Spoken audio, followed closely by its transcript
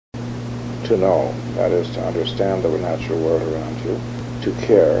to know, that is, to understand the natural world around you, to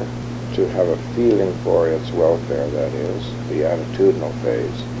care, to have a feeling for its welfare, that is, the attitudinal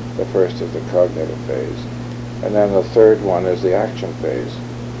phase. The first is the cognitive phase. And then the third one is the action phase.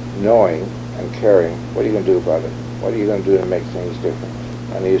 Knowing and caring, what are you going to do about it? What are you going to do to make things different?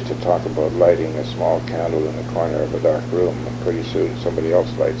 And he used to talk about lighting a small candle in the corner of a dark room, and pretty soon somebody else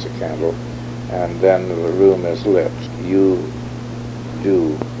lights a candle, and then the room is lit. You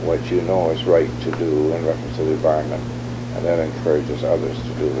do what you know is right to do in reference to the environment, and that encourages others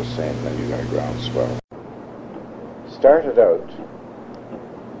to do the same. Then you got a groundswell. Started out,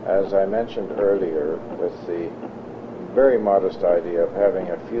 as I mentioned earlier, with the very modest idea of having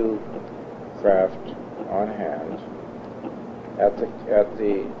a few craft on hand at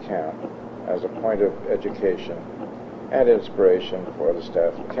the camp as a point of education and inspiration for the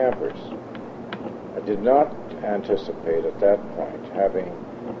staff and campers. I did not anticipate at that point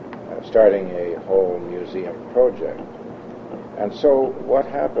starting a whole museum project. And so what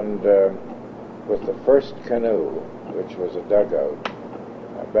happened with the first canoe, which was a dugout,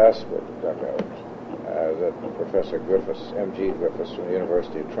 a basswood dugout, that Professor Griffiths, M.G. Griffiths from the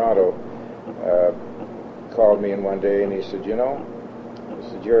University of Toronto, called me in one day and he said, you know,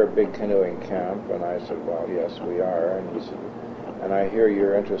 you're a big canoeing camp. And I said, well, yes, we are. And he said, and I hear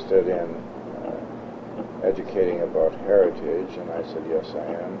you're interested in educating about heritage. And I said, yes, I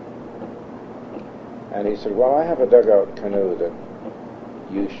am. And he said, well, I have a dugout canoe that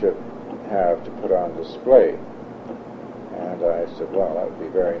you should have to put on display. And I said, well, that would be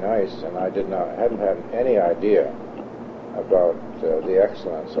very nice. And I hadn't had any idea about the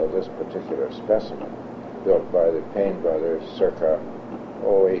excellence of this particular specimen, built by the Payne brothers circa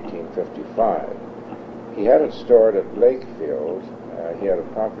 1855. He had it stored at Lakefield. He had a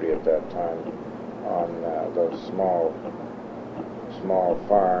property at that time on the small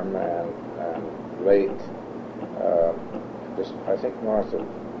farm and lake, I think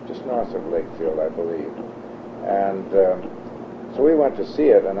just north of Lakefield, I believe. And so we went to see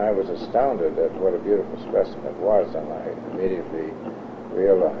it, and I was astounded at what a beautiful specimen it was, and I immediately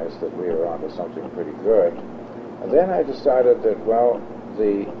realized that we were onto something pretty good. And then I decided that, well,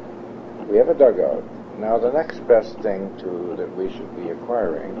 we have a dugout. Now the next best thing that we should be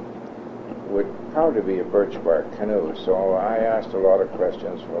acquiring would probably be a birch bark canoe. So I asked a lot of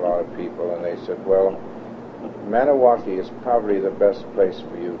questions from a lot of people, and they said, well, Maniwaki is probably the best place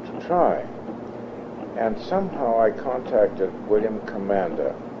for you to try. And somehow I contacted William and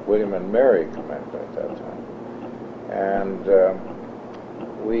Mary Commanda at that time. And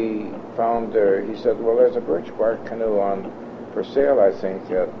we found he said, well, there's a birch bark canoe for sale, I think,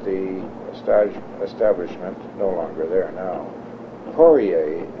 at the establishment, no longer there now,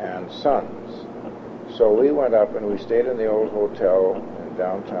 Poirier and Sons. So we went up and we stayed in the old hotel in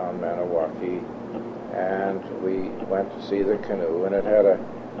downtown Maniwaki, and we went to see the canoe, and it had a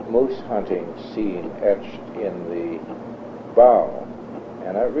moose hunting scene etched in the bow.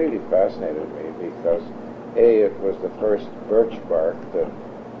 And that really fascinated me because, A, it was the first birch bark that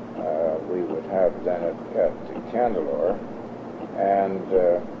we would have then at Kandalore, and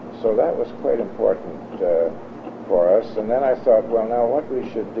so that was quite important for us. And then I thought, well, now what we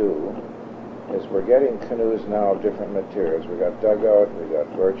should do is we're getting canoes now of different materials. We got dugout, we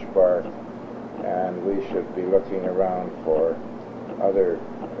got birch bark, and we should be looking around for other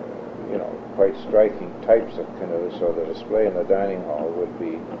quite striking types of canoes, so the display in the dining hall would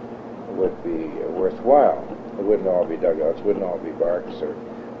be worthwhile. It wouldn't all be dugouts, it wouldn't all be barks or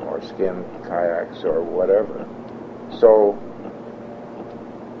skin kayaks or whatever. So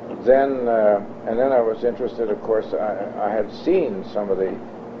then, and then I was interested, of course, I had seen some of the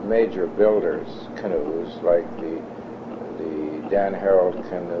major builders' canoes, like the Dan Harold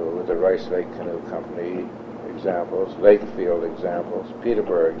canoe, the Rice Lake Canoe Company examples, Lakefield examples,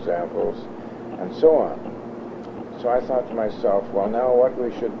 Peterborough examples, and so on. So I thought to myself, well, now what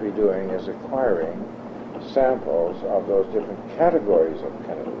we should be doing is acquiring samples of those different categories of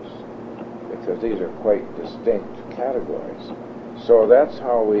canoes, because these are quite distinct categories. So that's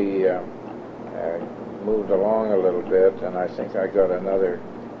how we moved along a little bit, and I think I got another,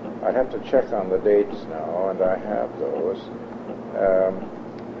 I'd have to check on the dates now, and I have those.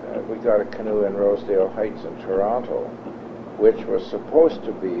 We got a canoe in Rosedale Heights in Toronto, which was supposed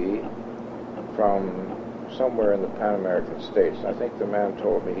to be from somewhere in the Pan American States. I think the man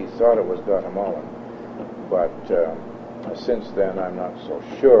told me he thought it was Guatemalan, but since then I'm not so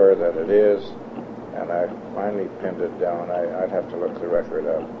sure that it is, and I finally pinned it down. I'd have to look the record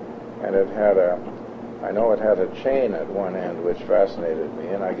up. And it had I know it had a chain at one end which fascinated me,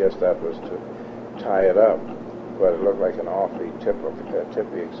 and I guess that was to tie it up, but it looked like an awfully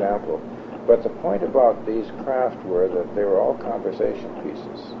tippy example. But the point about these craft were that they were all conversation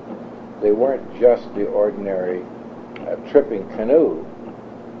pieces. They weren't just the ordinary tripping canoe,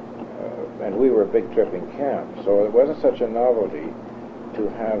 and we were a big tripping camp, so it wasn't such a novelty to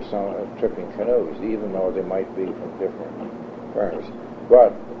have some tripping canoes, even though they might be from different firms.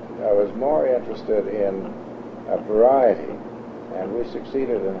 But I was more interested in a variety, and we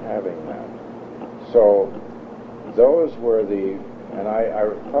succeeded in having that. So those were and I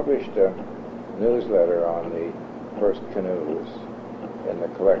published a newsletter on the first canoes in the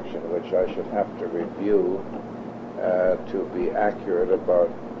collection, which I should have to review to be accurate about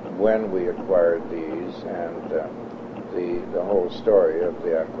when we acquired these and the whole story of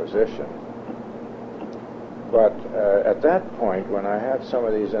the acquisition. But at that point, when I had some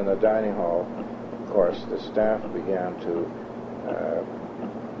of these in the dining hall, of course, the staff began to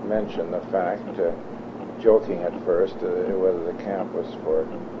mention the fact, joking at first, whether the camp was for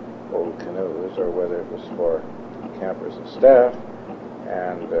old canoes or whether it was for campers and staff.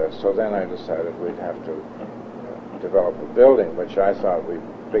 And so then I decided we'd have to develop a building, which I thought would be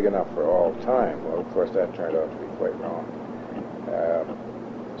big enough for all time. Well, of course, that turned out to be quite wrong.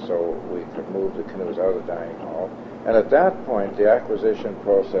 So we could move the canoes out of the dining hall. And at that point, the acquisition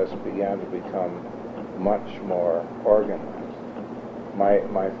process began to become much more organized.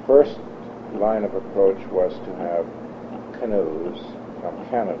 My first line of approach was to have canoes from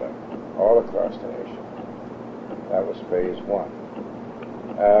Canada all across the nation. That was phase one.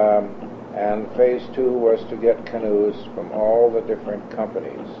 And phase two was to get canoes from all the different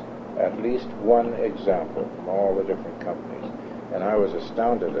companies, at least one example from all the different companies. And I was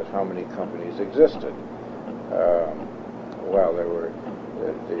astounded at how many companies existed. Well, there were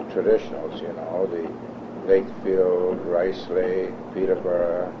the traditionals, you know, the Lakefield, Rice Lake,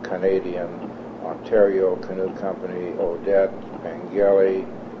 Peterborough, Canadian, Ontario Canoe Company, Odette, Pengelly,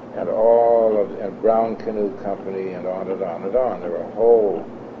 and Brown Canoe Company, and on and on and on. There were a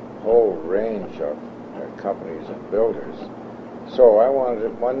whole range of companies and builders. So I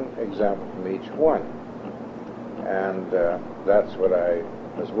wanted one example from each one, and that's what I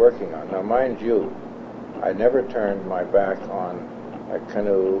was working on. Now, mind you, I never turned my back on a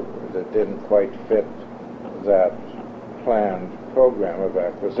canoe that didn't quite fit that planned program of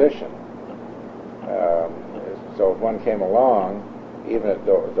acquisition. So if one came along, even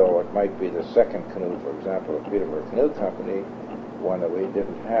though it might be the second canoe, for example, of Peterborough Canoe Company, one that we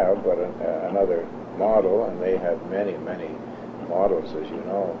didn't have, but another model, and they had many, many models, as you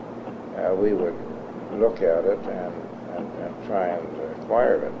know, we would look at it and try and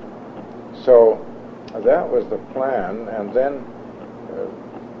acquire it. So that was the plan, and then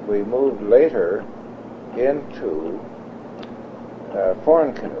we moved later into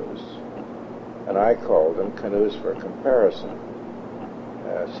foreign canoes, and I called them Canoes for Comparison,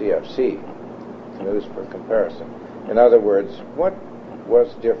 CFC, Canoes for Comparison. In other words, what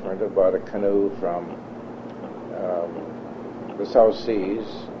was different about a canoe from the South Seas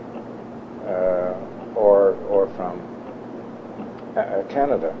or from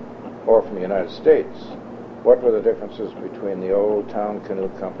Canada or from the United States? What were the differences between the Old Town Canoe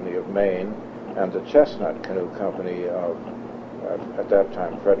Company of Maine and the Chestnut Canoe Company of, at that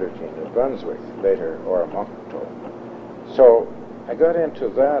time, Fredericton, New Brunswick, later Oromocto? So I got into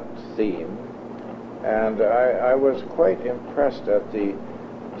that theme, and I was quite impressed at the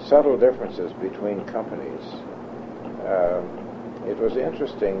subtle differences between companies. It was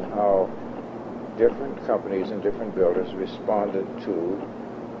interesting how different companies and different builders responded to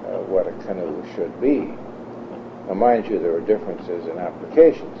what a canoe should be. Now, mind you, there were differences in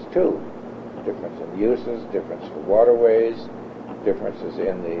applications, too. Difference in uses, difference in waterways, differences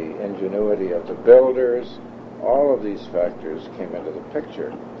in the ingenuity of the builders. All of these factors came into the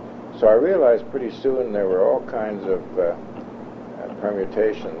picture. So I realized pretty soon there were all kinds of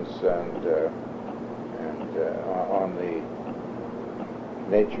permutations and on the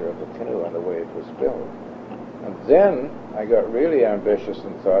nature of the canoe and the way it was built. And then I got really ambitious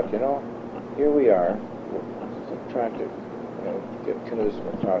and thought, you know, here we are, we're trying to get canoes from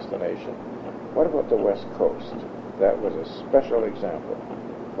across the nation. What about the West Coast? That was a special example.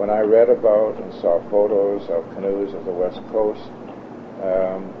 When I read about and saw photos of canoes of the West Coast,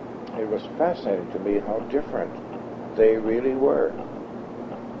 it was fascinating to me how different they really were.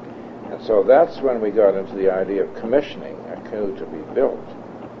 And so that's when we got into the idea of commissioning a canoe to be built.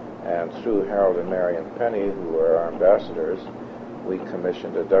 And through Harold and Marion Penny, who were our ambassadors, we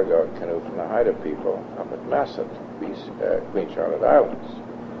commissioned a dugout canoe from the Haida people up at Masset, Queen Charlotte Islands.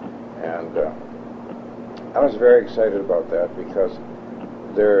 And I was very excited about that because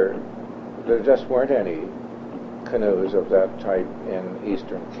there just weren't any canoes of that type in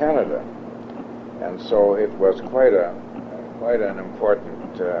eastern Canada. And so it was quite an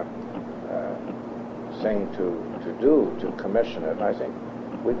important thing to do, to commission it. And I think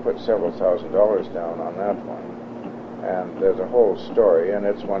we put several $1,000s down on that one. And there's a whole story, and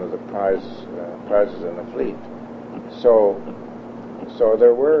it's one of the prizes in the fleet. So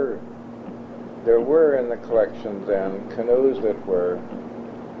there were in the collection then canoes that were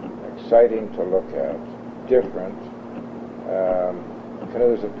exciting to look at, different,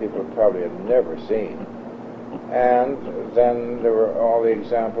 canoes that people probably had never seen. And then there were all the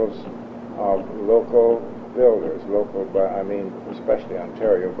examples of local builders, I mean especially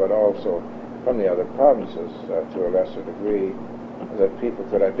Ontario, but also from the other provinces to a lesser degree, that people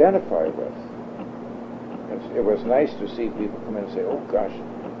could identify with. It was nice to see people come in and say, oh gosh,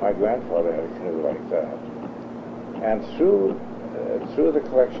 my grandfather had a canoe like that. And through the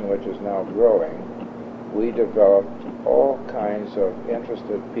collection, which is now growing, we developed all kinds of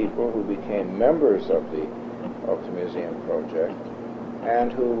interested people who became members of the museum project,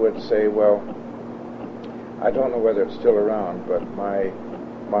 and who would say, well, I don't know whether it's still around, but my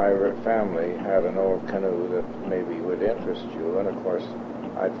family had an old canoe that maybe would interest you, and of course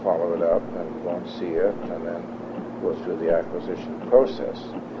I'd follow it up and go and see it, and then go through the acquisition process.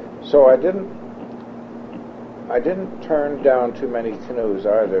 So I didn't turn down too many canoes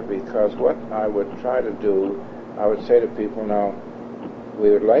either, because what I would try to do, I would say to people, now, we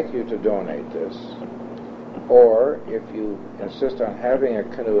would like you to donate this, or if you insist on having a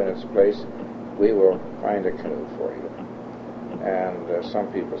canoe in its place, we will find a canoe for you. And some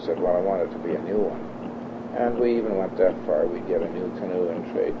people said, well, I want it to be a new one. And we even went that far. We'd get a new canoe in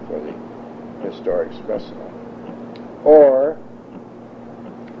trade for the historic specimen. Or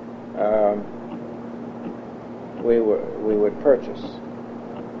we would purchase.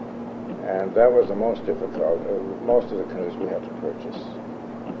 And that was the most difficult. Most of the canoes we had to purchase.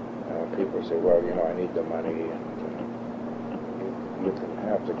 People say, well, you know, I need the money, and you can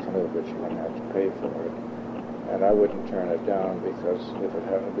have the canoe, but you're going to have to pay for it. And I wouldn't turn it down, because if it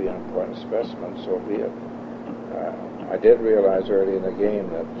happened to be an important specimen, so be it. I did realize early in the game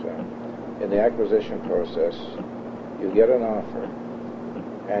that in the acquisition process, you get an offer,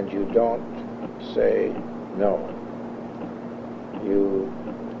 and you don't say no. You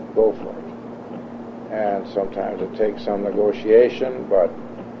go for it. And sometimes it takes some negotiation, but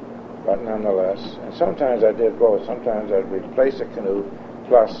nonetheless, and sometimes I did both. Sometimes I'd replace a canoe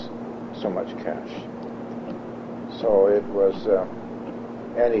plus so much cash. So it was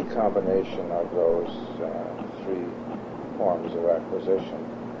any combination of those three forms of acquisition.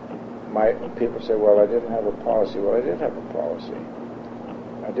 People say, well, I didn't have a policy. Well, I did have a policy.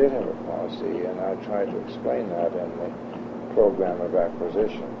 I did have a policy, and I tried to explain that in the program of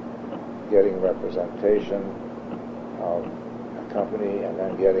acquisition, getting representation of a company, and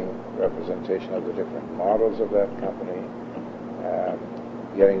then getting representation of the different models of that company,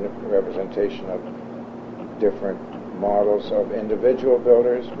 getting representation of different models of individual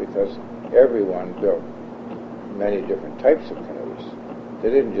builders, because everyone built many different types of canoes. They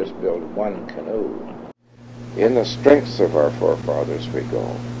didn't just build one canoe. In the strengths of our forefathers we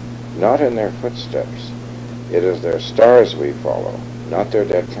go, not in their footsteps. It is their stars we follow, not their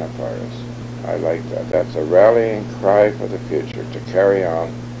dead campfires. I like that. That's a rallying cry for the future, to carry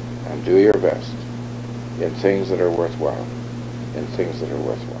on and do your best in things that are worthwhile,